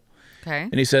Capitol. Okay.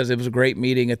 And he says it was a great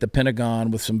meeting at the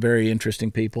Pentagon with some very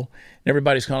interesting people. And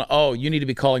everybody's going, oh, you need to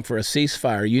be calling for a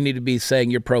ceasefire. You need to be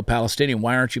saying you're pro-Palestinian.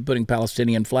 Why aren't you putting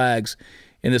Palestinian flags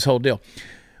in this whole deal?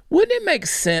 Wouldn't it make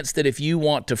sense that if you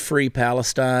want to free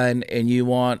Palestine and you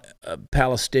want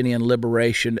Palestinian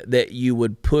liberation, that you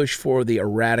would push for the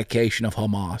eradication of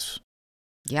Hamas?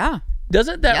 Yeah.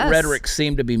 Doesn't that rhetoric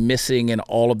seem to be missing in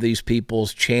all of these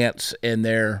people's chants and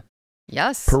their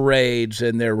parades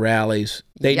and their rallies.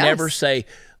 They never say,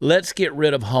 let's get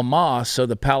rid of Hamas so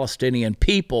the Palestinian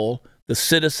people, the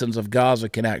citizens of Gaza,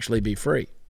 can actually be free.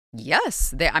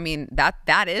 Yes. I mean,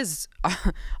 that is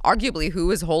arguably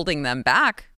who is holding them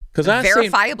back. Because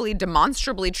verifiably,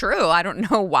 demonstrably true. I don't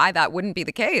know why that wouldn't be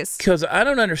the case. Because I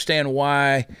don't understand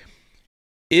why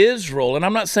Israel, and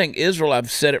I'm not saying Israel, I've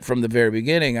said it from the very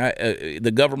beginning,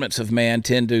 the governments of man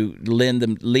tend to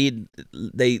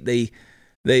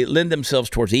they lend themselves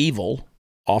towards evil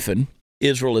often.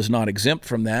 Israel is not exempt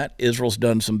from that. Israel's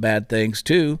done some bad things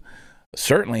too,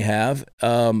 certainly have,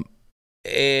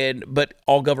 but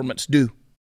all governments do,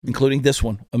 including this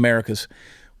one, America's.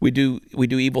 We do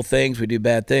evil things, we do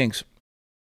bad things.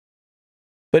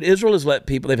 But Israel has let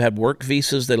people, they've had work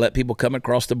visas, they let people come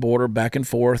across the border back and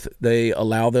forth. They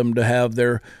allow them to have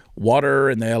their water,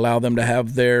 and they allow them to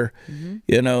have their,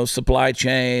 supply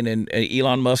chain. And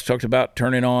Elon Musk talked about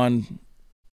turning on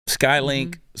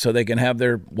Skylink so they can have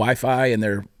their Wi-Fi and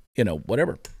their,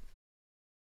 whatever.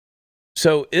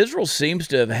 So Israel seems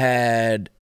to have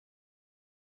had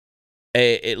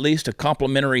at least a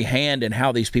complimentary hand in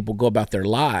how these people go about their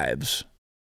lives.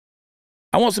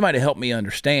 I want somebody to help me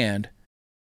understand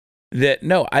that,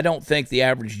 no, I don't think the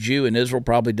average Jew in Israel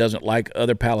probably doesn't like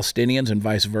other Palestinians and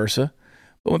vice versa.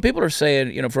 But when people are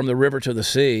saying, from the river to the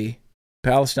sea,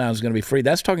 Palestine is going to be free,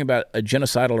 that's talking about a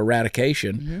genocidal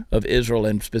eradication of Israel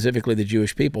and specifically the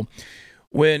Jewish people.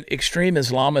 When extreme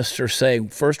Islamists are saying,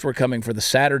 first we're coming for the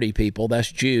Saturday people,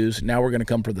 that's Jews, now we're going to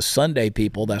come for the Sunday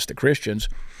people, that's the Christians,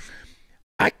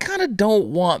 I kind of don't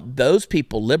want those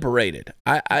people liberated.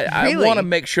 I want to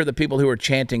make sure the people who are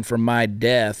chanting for my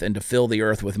death and to fill the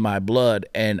earth with my blood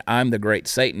and I'm the great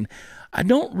Satan, I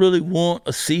don't really want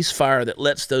a ceasefire that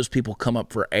lets those people come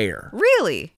up for air.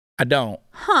 Really? I don't.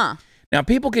 Huh. Now,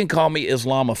 people can call me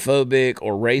Islamophobic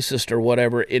or racist or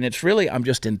whatever, and it's really I'm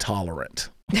just intolerant.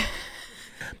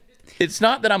 It's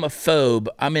not that I'm a phobe.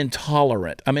 I'm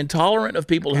intolerant. I'm intolerant of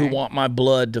people who want my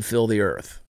blood to fill the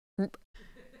earth.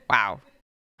 Wow.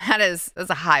 That's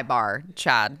a high bar,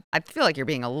 Chad. I feel like you're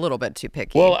being a little bit too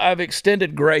picky. Well, I've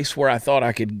extended grace where I thought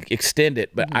I could extend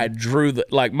it, but I drew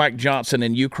like Mike Johnson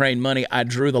in Ukraine Money, I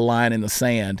drew the line in the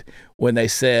sand when they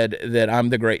said that I'm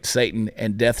the great Satan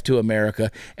and death to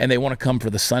America, and they want to come for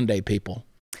the Sunday people.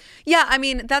 Yeah, I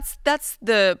mean, that's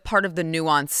the part of the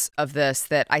nuance of this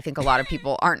that I think a lot of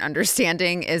people aren't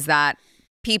understanding is that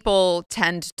people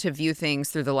tend to view things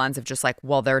through the lens of just like,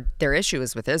 well, their issue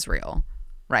is with Israel.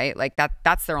 Right? Like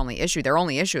that's their only issue. Their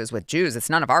only issue is with Jews. It's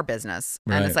none of our business.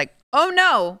 Right. And it's like, oh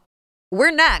no,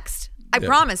 we're next. I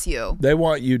promise you. They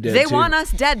want you dead They too. want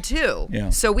us dead too. Yeah.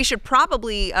 So we should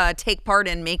probably take part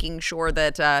in making sure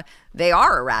that they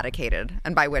are eradicated.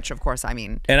 And by which, of course, I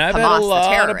mean and I've Hamas, had a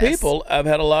lot the of people. I've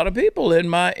had a lot of people in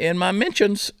my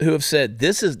mentions who have said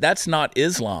that's not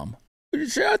Islam.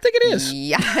 Sure, I think it is.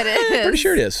 Yeah, it is. Pretty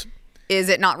sure it is. Is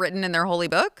it not written in their holy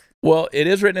book? Well, it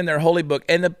is written in their holy book.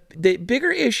 And the bigger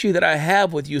issue that I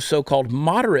have with you so-called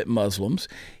moderate Muslims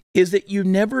is that you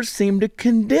never seem to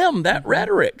condemn that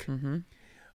rhetoric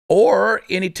or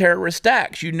any terrorist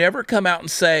acts. You never come out and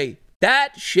say,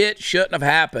 that shit shouldn't have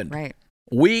happened. Right.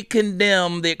 We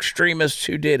condemn the extremists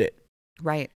who did it.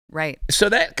 Right, right. So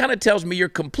that kind of tells me you're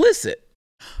complicit.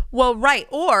 Well, right.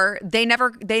 Or they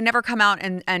never come out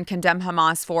and condemn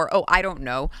Hamas for, I don't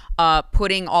know,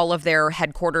 putting all of their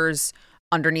headquarters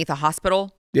underneath a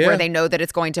hospital where they know that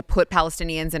it's going to put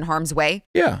Palestinians in harm's way.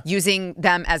 Yeah. Using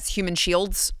them as human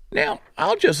shields. Now,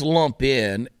 I'll just lump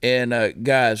in and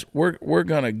guys, we're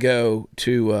going to go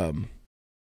to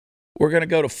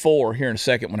 4 here in a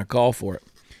second when I call for it.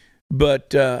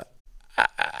 But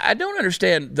I don't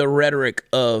understand the rhetoric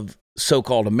of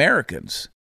so-called Americans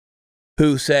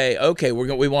who say, okay,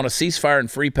 we want a ceasefire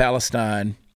and free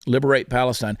Palestine, liberate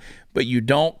Palestine, but you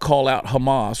don't call out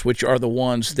Hamas, which are the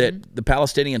ones that the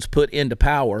Palestinians put into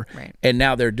power, and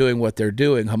now they're doing what they're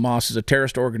doing. Hamas is a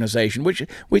terrorist organization, which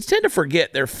we tend to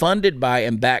forget they're funded by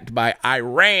and backed by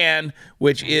Iran,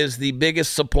 which is the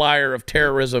biggest supplier of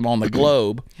terrorism on the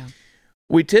globe.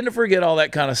 We tend to forget all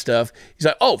that kind of stuff. He's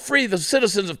like, oh, free the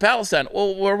citizens of Palestine.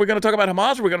 Well, are we going to talk about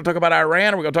Hamas? Are we going to talk about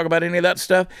Iran? Are we going to talk about any of that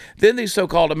stuff? Then these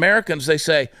so-called Americans, they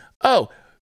say, oh,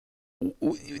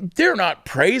 they're not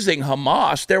praising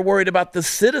Hamas. They're worried about the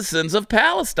citizens of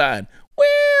Palestine. Well,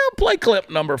 play clip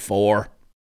number 4.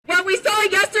 What we saw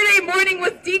yesterday morning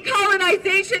was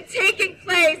decolonization taking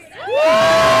place.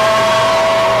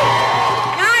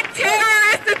 Not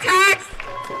terrorist attacks.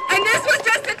 And this was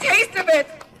just a taste of it.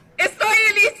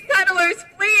 Israeli settlers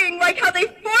fleeing like how they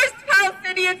forced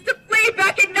Palestinians to flee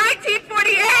back in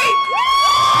 1948.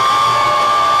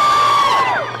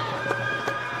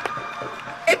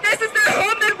 If this is their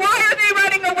home, then why are they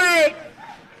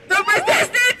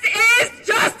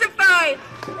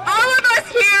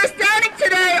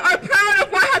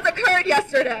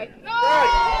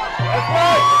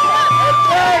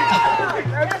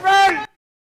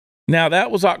Now,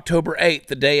 that was October 8th,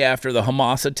 the day after the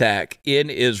Hamas attack in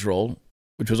Israel,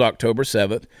 which was October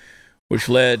 7th, which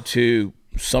led to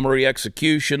summary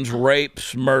executions,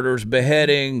 rapes, murders,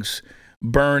 beheadings,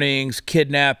 burnings,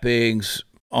 kidnappings,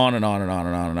 on and on and on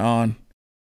and on and on.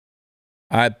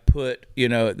 I put,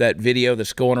 that video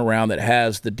that's going around that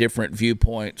has the different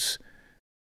viewpoints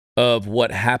of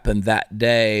what happened that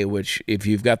day, which if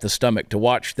you've got the stomach to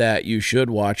watch that, you should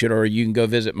watch it, or you can go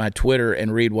visit my Twitter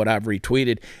and read what I've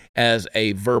retweeted as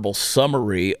a verbal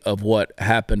summary of what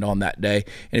happened on that day.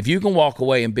 And if you can walk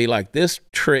away and be like this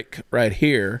trick right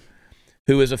here,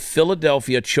 who is a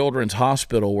Philadelphia Children's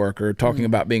Hospital worker talking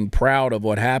about being proud of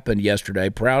what happened yesterday,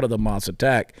 proud of the Hamas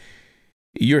attack,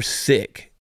 you're sick.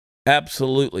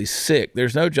 Absolutely sick.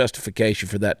 There's no justification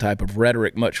for that type of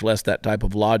rhetoric, much less that type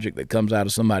of logic that comes out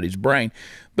of somebody's brain.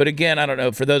 But again, I don't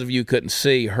know, for those of you who couldn't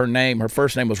see, her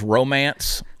first name was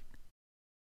Romance,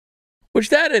 which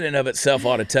that in and of itself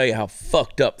ought to tell you how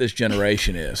fucked up this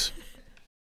generation is.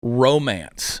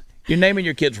 Romance. You're naming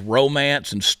your kids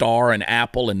Romance and Star and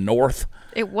Apple and North.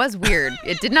 It was weird.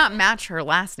 It did not match her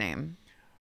last name.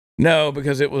 No,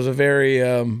 because it was a very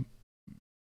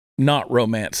not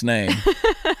romance name.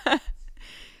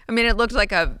 I mean, it looked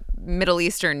like a Middle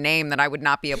Eastern name that I would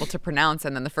not be able to pronounce,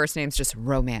 and then the first name's just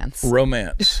Romance.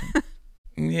 Romance.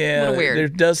 Yeah, weird. There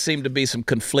does seem to be some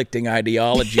conflicting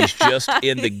ideologies just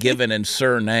in the given and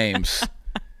surnames.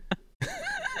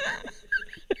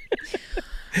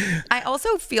 I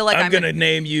also feel like I'm going to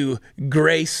name you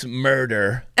Grace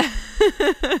Murder.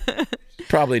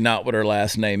 Probably not what her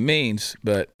last name means,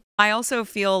 but I also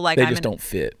feel like they just don't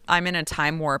fit. I'm in a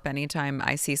time warp anytime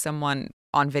I see someone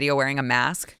on video wearing a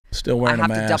mask. Still wearing a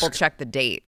mask. I have to double check the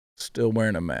date. Still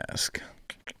wearing a mask.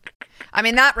 I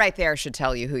mean, that right there should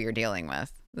tell you who you're dealing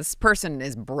with. This person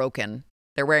is broken.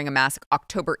 They're wearing a mask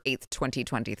October 8th,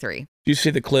 2023. Do you see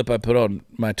the clip I put on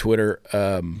my Twitter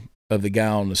of the guy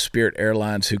on the Spirit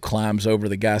Airlines who climbs over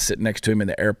the guy sitting next to him in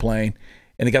the airplane?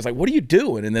 And the guy's like, what are you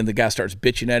doing? And then the guy starts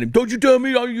bitching at him. Don't you tell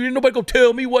me. Ain't nobody going to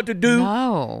tell me what to do.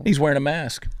 No. He's wearing a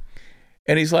mask.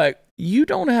 And he's like, you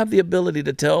don't have the ability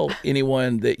to tell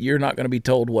anyone that you're not going to be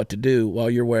told what to do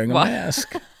while you're wearing a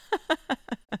mask.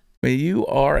 I mean, you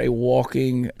are a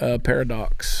walking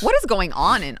paradox. What is going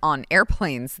on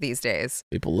airplanes these days?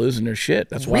 People losing their shit.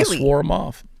 That's why I swore them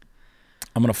off.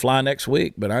 I'm going to fly next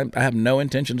week, but I have no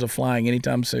intentions of flying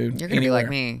anytime soon. You're going to be like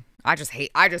me. I just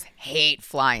hate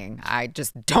flying. I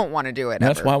just don't want to do it.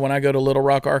 That's why when I go to Little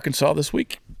Rock, Arkansas this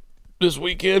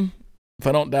weekend, if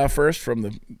I don't die first from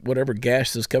the whatever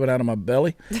gash that's coming out of my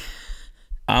belly,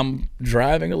 I'm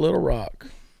driving to Little Rock,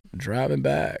 driving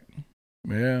back.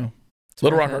 Yeah.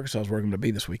 Little Rock, Arkansas is where I'm going to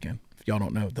be this weekend. If y'all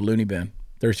don't know, the Looney Bin,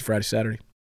 Thursday, Friday, Saturday,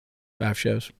 5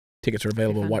 shows. Tickets are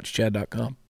available at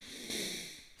watchchad.com.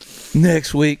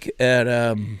 Next week at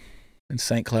in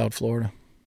St. Cloud, Florida.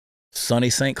 Sunny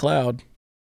St. Cloud.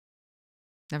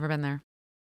 Never been there.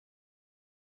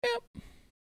 Yep.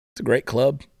 It's a great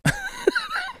club.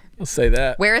 I'll say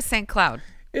that. Where is St. Cloud?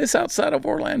 It's outside of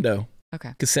Orlando.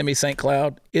 Okay. Kissimmee, St.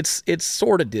 Cloud. It's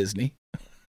sort of Disney.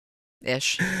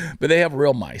 Ish. But they have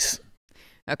real mice.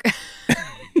 Okay.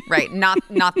 Right. Not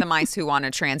the mice who want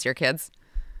to trans your kids.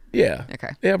 Yeah.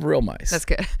 Okay. They have real mice. That's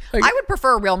good. I would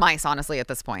prefer real mice, honestly, at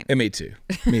this point. And me too.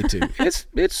 Me too.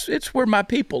 It's where my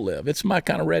people live. It's my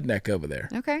kind of redneck over there.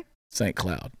 Okay. St.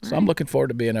 Cloud. So I'm looking forward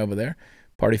to being over there.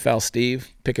 Party Foul Steve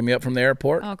picking me up from the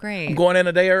airport. Oh, great. I'm going in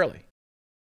a day early.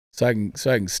 So I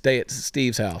can stay at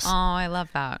Steve's house. Oh, I love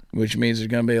that. Which means there's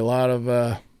going to be a lot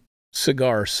of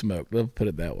cigar smoke. Let's put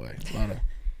it that way.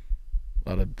 A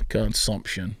lot of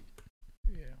consumption.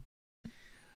 Yeah.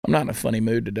 I'm not in a funny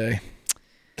mood today.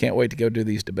 Can't wait to go do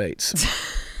these debates.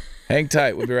 Hang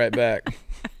tight. We'll be right back.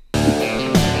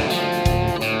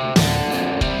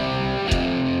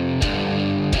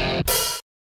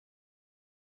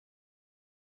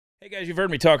 Hey guys, you've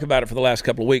heard me talk about it for the last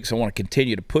couple of weeks. I want to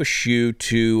continue to push you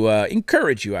to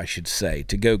encourage you, I should say,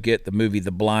 to go get the movie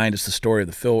The Blind. It's the story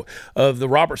of the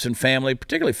Robertson family,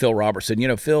 particularly Phil Robertson. You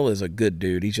know, Phil is a good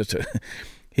dude. He's just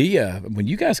when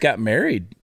you guys got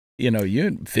married,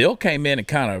 Phil came in and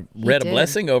kind of read a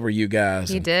blessing over you guys.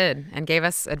 He did, and gave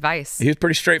us advice. He was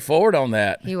pretty straightforward on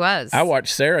that. He was. I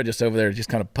watched Sarah just over there, just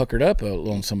kind of puckered up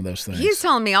on some of those things. He's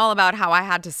telling me all about how I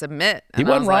had to submit. He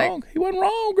wasn't wrong. He wasn't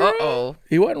wrong, girl. Uh-oh.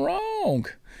 He wasn't wrong.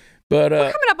 But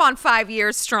we're coming up on 5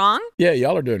 years strong. Yeah,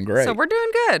 y'all are doing great. So we're doing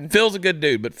good. Phil's a good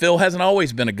dude, but Phil hasn't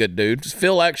always been a good dude.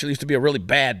 Phil actually used to be a really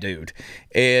bad dude.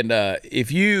 And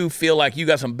if you feel like you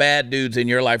got some bad dudes in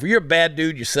your life, or you're a bad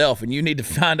dude yourself, and you need to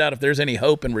find out if there's any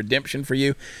hope and redemption for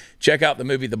you, check out the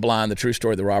movie The Blind, the true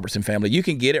story of the Robertson family. You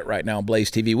can get it right now on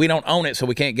BlazeTV. We don't own it, so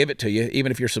we can't give it to you. Even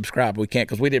if you're subscribed, we can't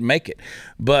because we didn't make it.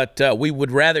 But we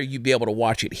would rather you be able to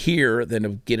watch it here than to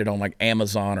get it on like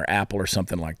Amazon or Apple or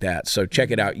something like that. So check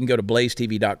it out. You can go to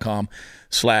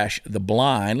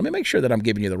blazetv.com/theblind. Let me make sure that I'm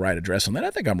giving you the right address on that. I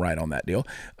think I'm right on that deal.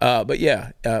 But yeah,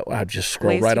 I'll just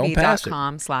scroll right on past it.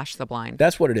 blazetv.com/theblind.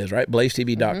 That's what it is, right?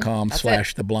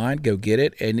 blazetv.com/theblind. Go get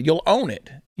it, and you'll own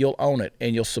it. You'll own it,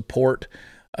 and you'll support.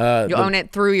 You'll own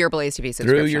it through your Blaze TV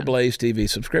subscription. Through your Blaze TV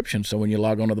subscription. So when you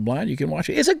log on to The Blind, you can watch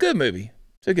it. It's a good movie.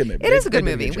 It's a good movie. It is a good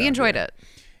movie. We enjoyed it.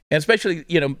 And especially,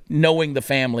 knowing the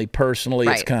family personally,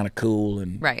 it's kind of cool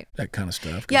and that kind of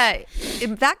stuff. Yeah,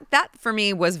 that for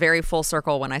me was very full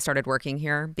circle when I started working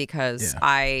here because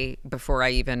before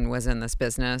I even was in this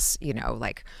business,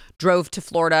 like drove to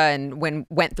Florida and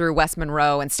went through West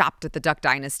Monroe and stopped at the Duck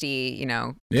Dynasty,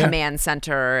 command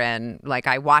center, and like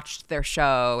I watched their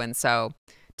show, and so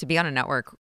to be on a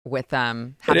network with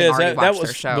them, having already watched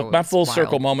their show, my full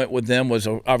circle moment with them was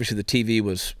obviously the TV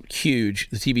was huge.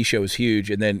 The TV show was huge,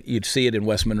 and then you'd see it in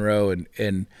West Monroe,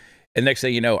 and next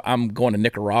thing you know, I'm going to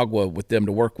Nicaragua with them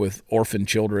to work with orphan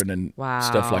children and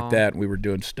stuff like that. And we were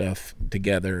doing stuff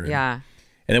together.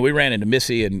 And then we ran into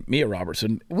Missy and Mia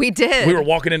Robertson. We did. We were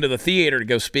walking into the theater to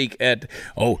go speak at,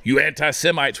 you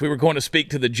anti-Semites. We were going to speak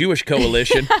to the Jewish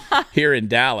Coalition here in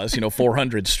Dallas,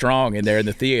 400 strong in there in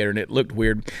the theater. And it looked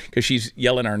weird because she's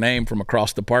yelling our name from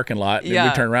across the parking lot. And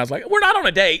we turned around, it's like, we're not on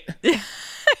a date.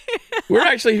 We're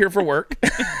actually here for work.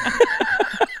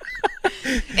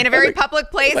 In a very public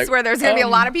place where there's going to be a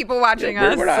lot of people watching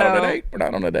us. We're not on a date. We're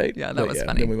not on a date. Yeah, that was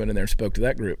funny. Then we went in there and spoke to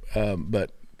that group.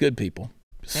 But good people.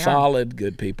 Solid,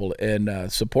 good people, and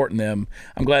supporting them.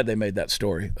 I'm glad they made that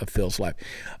story of Phil's life.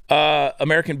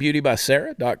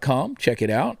 AmericanBeautyBySarah.com. Check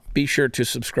it out. Be sure to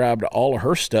subscribe to all of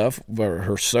her stuff,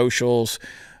 her socials,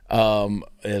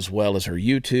 as well as her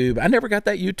YouTube. I never got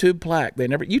that YouTube plaque.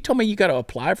 You told me you got to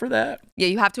apply for that. Yeah,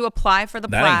 you have to apply for the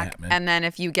plaque, and then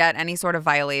if you get any sort of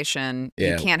violation,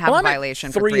 you can't have a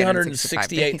violation for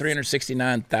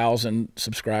 369,000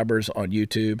 subscribers on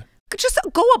YouTube. Just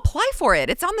go apply for it.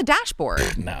 It's on the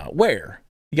dashboard. No, where?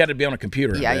 You got to be on a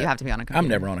computer. Yeah, you have to be on a computer. I'm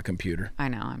never on a computer. I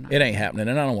know, I'm not. It ain't happening,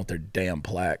 and I don't want their damn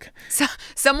plaque. So,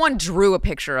 someone drew a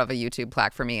picture of a YouTube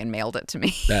plaque for me and mailed it to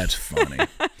me. That's funny.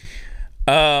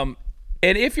 And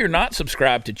if you're not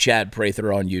subscribed to Chad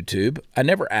Prather on YouTube, I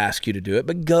never ask you to do it,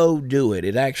 but go do it.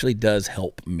 It actually does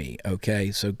help me,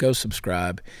 okay? So go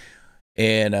subscribe,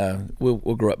 and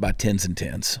we'll grow up by tens and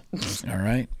tens, all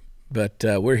right? But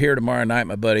we're here tomorrow night.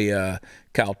 My buddy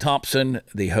Kyle Thompson,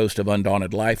 the host of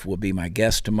Undaunted Life, will be my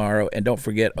guest tomorrow. And don't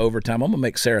forget overtime. I'm going to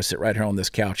make Sarah sit right here on this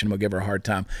couch, and I'm going to give her a hard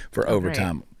time for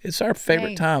overtime. Great. It's our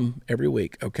favorite time every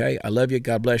week, okay? I love you.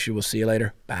 God bless you. We'll see you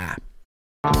later. Bye.